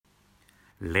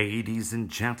Ladies and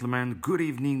gentlemen, good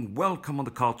evening. Welcome on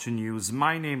the Culture News.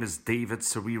 My name is David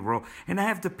Cerrero, and I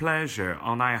have the pleasure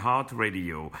on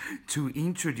iHeartRadio to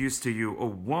introduce to you a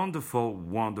wonderful,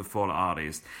 wonderful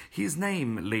artist. His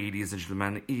name, ladies and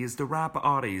gentlemen, is the rap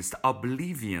artist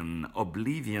Oblivion.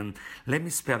 Oblivion, let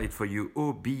me spell it for you,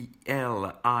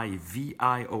 Oblivion.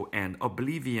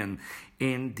 Oblivion.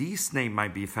 And this name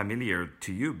might be familiar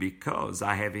to you because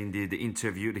I have indeed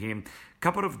interviewed him a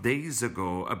couple of days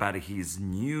ago about his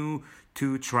new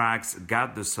two tracks,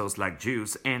 Got the Sauce Like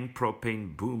Juice and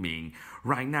Propane Booming.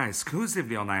 Right now,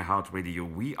 exclusively on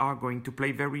iHeartRadio, we are going to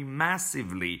play very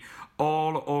massively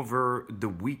all over the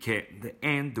weekend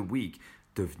and the week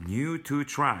the new two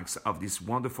tracks of this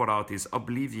wonderful artist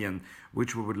Oblivion,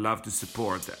 which we would love to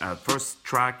support. First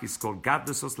track is called Got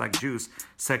the Sauce Like Juice.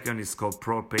 Second is called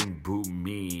Propane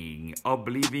Booming.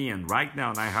 Oblivion right now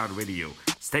on iHeartRadio.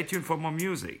 Stay tuned for more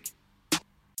music.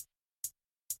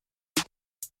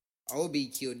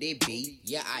 OBQDB,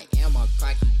 yeah, I am a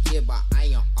cocky kid, but I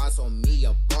am also me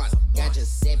a boss. Got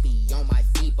Giuseppe on my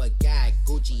feet, but got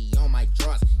Gucci on my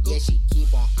drawers. Yeah, she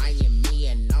keep on eyeing me,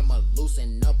 and I'ma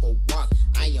loosen up a walk.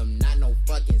 I am not no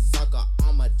fucking sucker,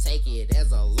 I'ma take it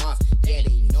as a loss. Yeah,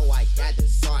 they know I got the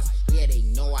sauce. Yeah, they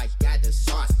know I got the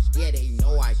sauce. Yeah, they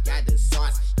know I got the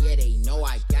sauce. Yeah, they know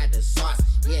I got the sauce.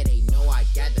 Yeah, they know I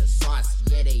got the sauce.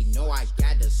 Yeah, they know I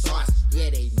got the sauce. Yeah,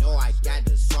 they know I got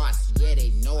the sauce. Yeah,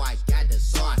 they know I got the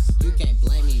sauce. You can't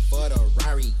blame me for the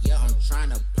Rari. Yeah, I'm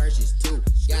trying to purchase too.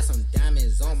 Got some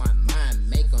diamonds on my mind,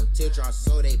 make them teardrops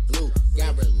so they blue.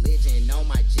 Got religion on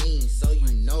my jeans, so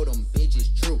you know them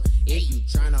bitches true. If you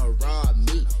tryna rob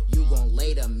me, you gon'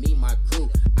 later meet my crew.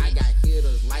 I got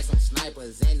hitters like some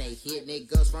snipers, and they hit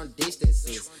niggas from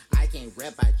distances. I can't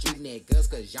rap out you niggas,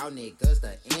 cause y'all niggas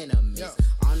the enemies.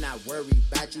 I'm not worried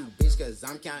about you, bitch, cause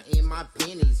I'm counting my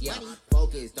pennies. Yeah,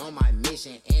 focused on my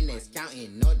mission, and it's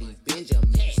counting all these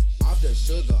Benjamins. Off the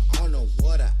sugar, on the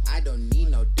water, I don't need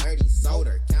no dirty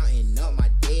soda. Counting up my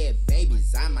dead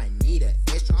babies, I might need an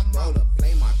extra roller.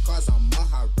 Play my cards on my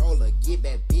high roller. Get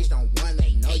back, bitch, don't wanna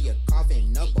know you're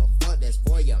coughing up a fuck that's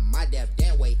for you. My death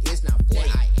that way, it's not for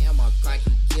you. I am a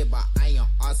cocky kid, but I am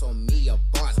also me a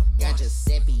boss. Got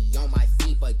Giuseppe on my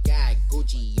feet, but got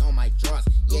Gucci on my drawers.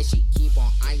 Yeah, she keep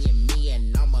on eyeing me,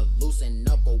 and I'ma loosen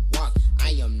up a walk.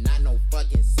 I am not no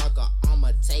fucking sucker,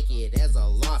 I'ma take it as a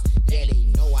loss. Yeah, they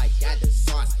know I got the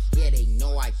sauce. Yeah, they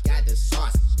know I got the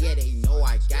sauce. Yeah, they know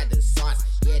I got the sauce.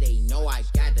 Yeah, they know I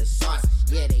got the sauce.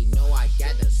 Yeah, they know I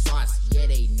got the sauce. Yeah,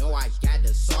 they know I got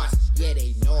the sauce. Yeah,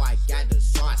 they know I got the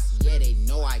sauce. Yeah, they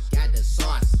know I got the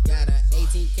sauce. Got a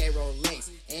 18K Rolex,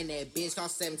 and that bitch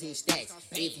cost 17 stacks.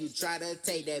 If you try to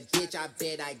take that bitch, I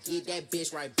bet I get that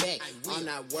bitch right back. I'm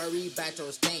not worried about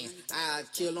your stance, I'll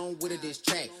kill on with a diss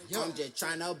track. I'm just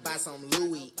tryna buy some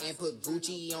Louis and put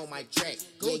Gucci on my track.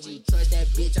 Yeah, you trust that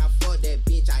bitch, I fuck that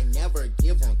bitch, I never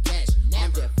give them cash.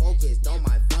 I'm just focused on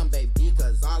my fun, baby,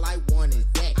 cause all I want is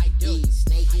that. These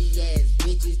snaky ass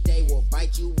bitches, they will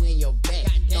bite you in your back.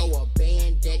 Throw a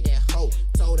band at that hoe,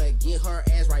 told her get her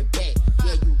ass right back.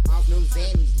 Yeah, you off them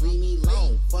Xannies, leave me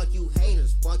alone. Fuck you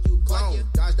haters, fuck you clones.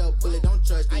 Dodge the bullet, don't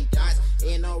trust these dots.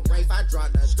 In a race, I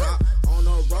drop the top. On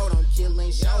the road, I'm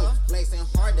killing shows. Flexing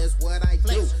hard, that's what I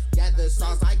do. Got the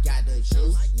sauce, I got the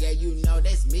juice. Yeah, you know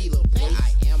that's me, little boy.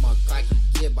 I am a cocky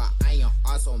kid, but I am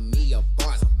also me a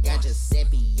boss. Got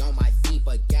Giuseppe on my feet,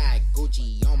 but got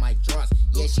Gucci on my drawers.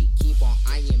 Yeah, she keep on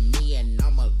eyeing me, and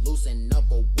I'ma loosen up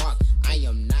a walk. I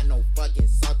am not no fucking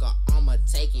sucker, I'ma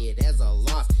take it as a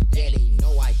loss. Yeah, they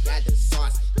know I got the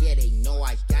sauce. Yeah, they know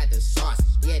I got the sauce.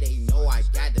 Yeah, they know I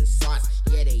got the sauce.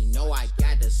 Yeah, they know I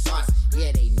got the sauce.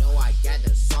 Yeah, they know I got the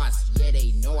sauce. Yeah,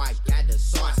 they know I got the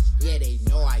sauce. Yeah, they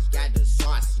know I got the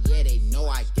sauce. Yeah, they know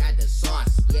I got the sauce.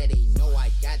 Yeah, they know I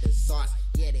got the sauce.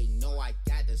 Yeah, they know I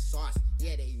got the sauce.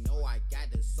 Yeah, they know I got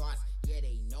the sauce. Yeah,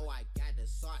 they know I got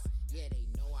the sauce. Yeah, they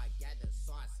know I got the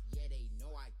sauce. Yeah, they know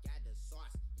I got the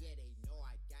sauce. Yeah, they know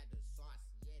I got the sauce.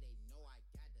 Yeah, they know I got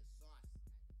the sauce.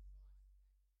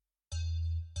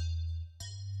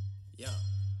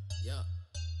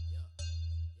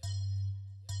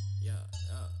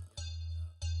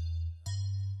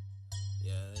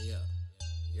 Yeah, yeah,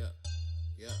 yeah,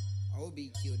 yeah.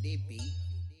 OBQDB,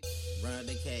 run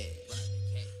the cash.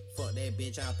 Fuck that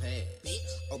bitch, I pass.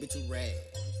 OB too rad.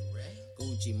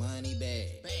 Gucci money bag.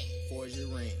 Forge your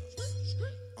ring.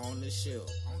 On the shelf.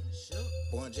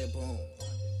 Bunch boom.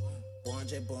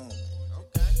 Bunch boom.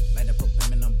 Like the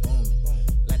propane, I'm booming.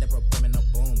 Like the propane, I'm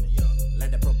booming.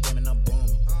 Like the propane, I'm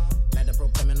booming. Like the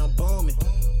propane, I'm booming.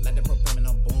 Like the propane,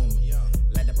 I'm booming.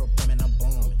 Like the propane, I'm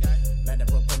booming. Like the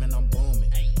propane, I'm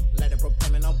booming. Like the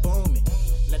propane, I'm booming.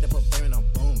 Let the propane, I'm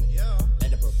booming.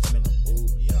 Let the propane, I'm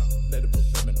booming.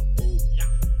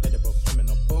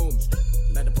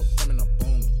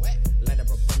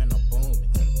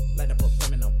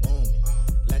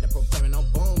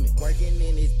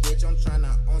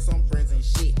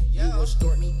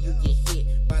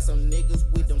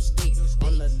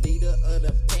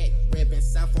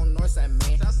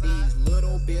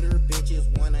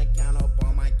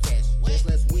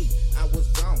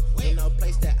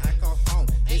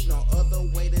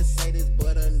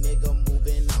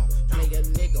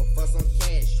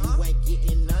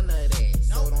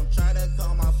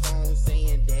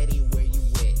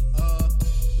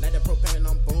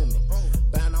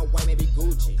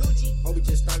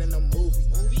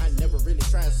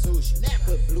 sushi.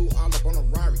 Put blue all up on a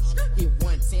Rari. Hit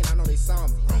 110, I know they saw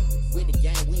me. With the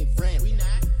gang, we ain't friendly.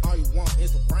 All you want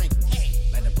is the Franklin.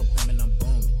 Like the propane, I'm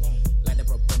booming. Like the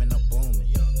propane, I'm booming.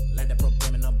 Like the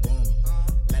propane, I'm booming.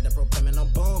 Like the propane, I'm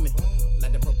booming.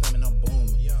 Like the propane, I'm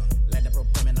booming. Like the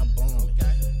propane, I'm booming.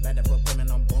 Like the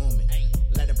propane, I'm booming.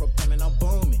 Like the propane, I'm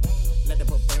booming. Let the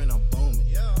propane, I'm booming.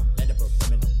 Let the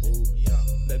propane, I'm booming.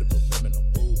 Let the propane, I'm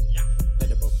booming. Let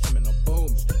the propane, I'm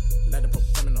booming. Let the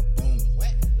propane, I'm booming.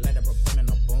 Let the propane,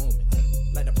 I'm booming.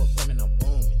 Let the propane, I'm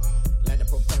booming. Let the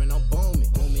propane, I'm booming.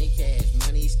 Booming cash,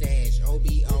 money stash. OB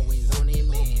always on it,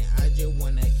 man. I just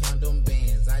wanna count them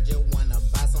bands. I just wanna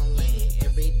buy some land.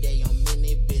 Every day I'm in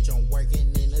it, bitch. I'm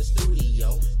working in the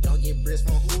studio. Don't get bricks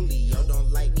from Julio.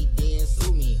 Don't like me, then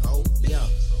sue me, ho. Yeah.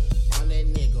 I'm that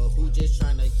nigga who just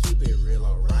tryna keep it real,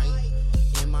 alright?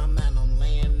 In my mind, I'm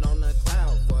laying on the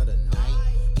cloud for the night.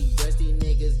 These dusty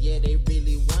niggas, yeah, they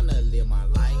really wanna live my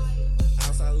life.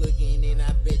 Outside looking in,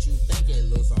 I bet you think it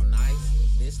looks so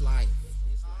nice. This life,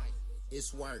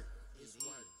 it's work.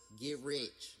 Get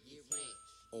rich,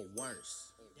 or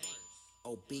worse.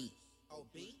 OB,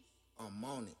 I'm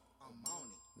on it.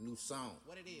 New song.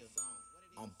 What it is?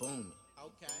 I'm booming.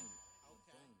 Okay.